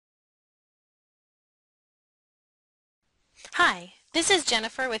Hi, this is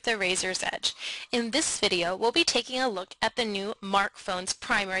Jennifer with the Razor's Edge. In this video, we'll be taking a look at the new Mark Phones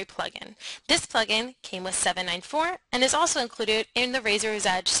primary plugin. This plugin came with 794 and is also included in the Razor's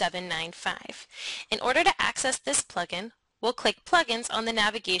Edge 795. In order to access this plugin, we'll click Plugins on the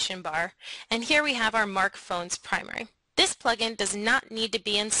navigation bar, and here we have our Mark Phones primary. This plugin does not need to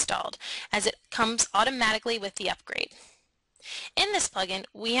be installed as it comes automatically with the upgrade. In this plugin,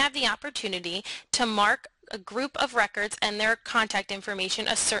 we have the opportunity to mark a group of records and their contact information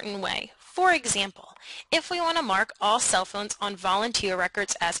a certain way. For example, if we want to mark all cell phones on volunteer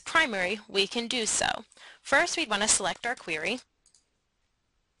records as primary, we can do so. First, we'd want to select our query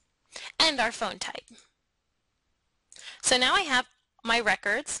and our phone type. So now I have my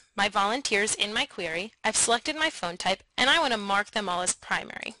records, my volunteers in my query. I've selected my phone type, and I want to mark them all as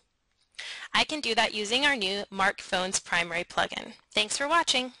primary. I can do that using our new Mark Phones primary plugin. Thanks for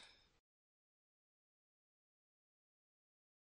watching.